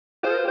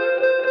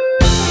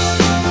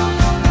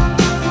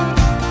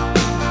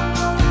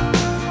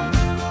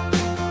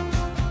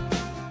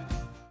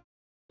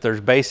There's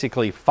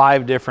basically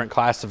 5 different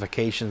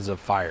classifications of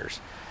fires.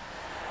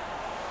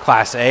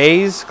 Class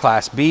A's,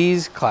 Class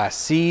B's, Class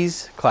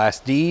C's, Class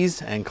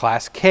D's, and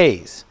Class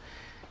K's.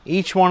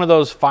 Each one of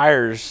those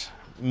fires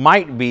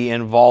might be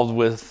involved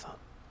with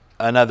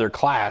another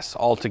class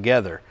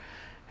altogether.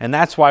 And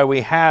that's why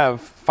we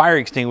have fire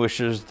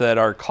extinguishers that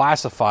are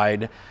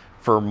classified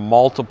for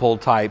multiple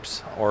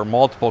types or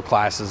multiple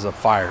classes of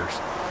fires.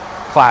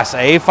 Class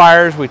A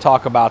fires, we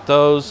talk about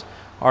those,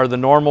 are the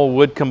normal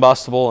wood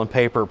combustible and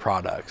paper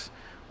products.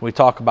 We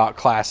talk about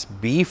Class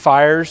B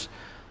fires.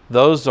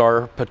 Those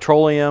are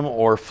petroleum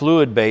or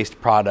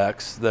fluid-based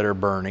products that are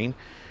burning.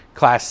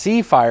 Class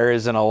C fire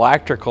is an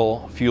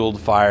electrical fueled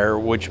fire,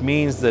 which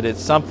means that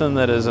it's something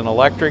that is an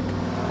electric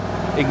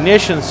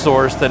ignition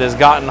source that has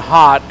gotten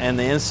hot, and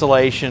the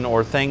insulation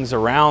or things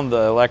around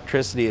the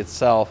electricity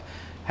itself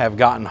have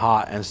gotten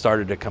hot and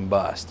started to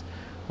combust.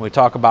 When we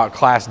talk about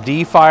Class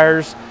D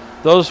fires,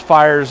 those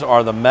fires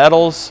are the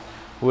metals,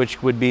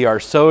 which would be our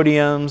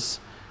sodiums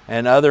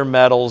and other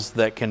metals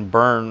that can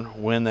burn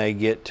when they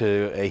get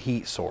to a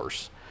heat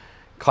source.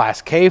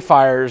 Class K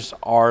fires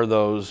are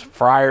those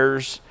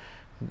fryers,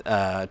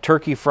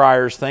 turkey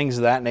fryers, things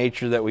of that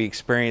nature that we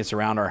experience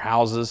around our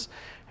houses,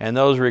 and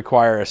those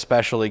require a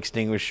special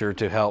extinguisher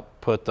to help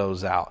put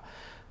those out.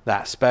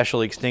 That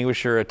special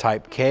extinguisher, a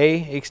type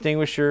K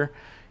extinguisher,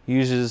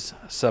 uses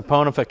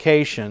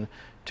saponification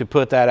to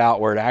put that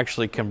out, where it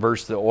actually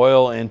converts the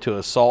oil into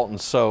a salt and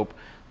soap.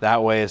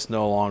 That way it's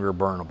no longer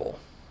burnable.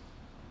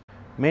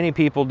 Many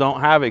people don't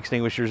have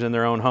extinguishers in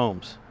their own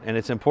homes, and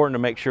it's important to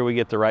make sure we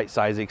get the right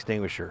size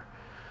extinguisher.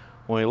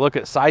 When we look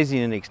at sizing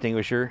an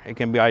extinguisher, it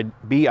can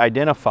be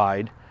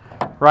identified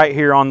right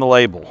here on the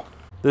label.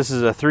 This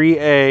is a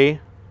 3A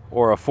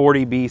or a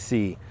 40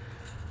 BC.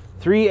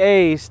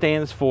 3A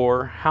stands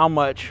for how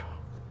much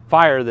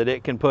fire that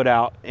it can put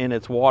out in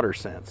its water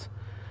sense.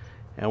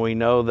 And we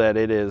know that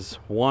it is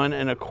 1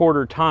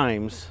 1/4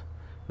 times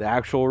the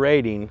actual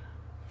rating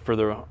for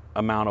the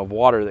amount of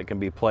water that can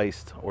be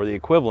placed, or the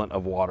equivalent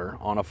of water,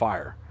 on a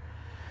fire.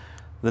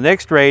 The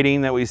next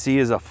rating that we see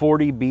is a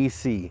 40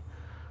 BC.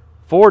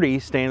 40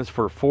 stands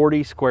for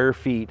 40 square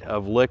feet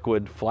of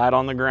liquid flat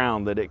on the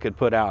ground that it could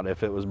put out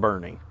if it was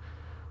burning.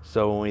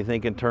 So when we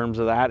think in terms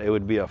of that, it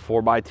would be a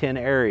 4x10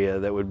 area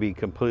that would be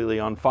completely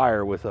on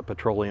fire with a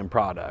petroleum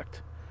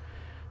product.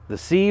 The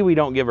C we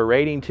don't give a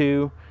rating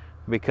to,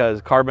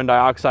 because carbon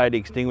dioxide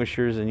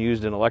extinguishers and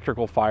used in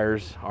electrical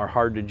fires are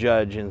hard to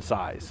judge in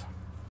size.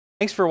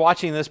 Thanks for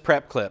watching this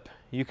prep clip.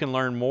 You can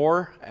learn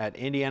more at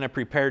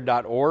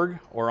indianaprepared.org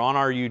or on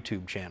our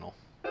YouTube channel.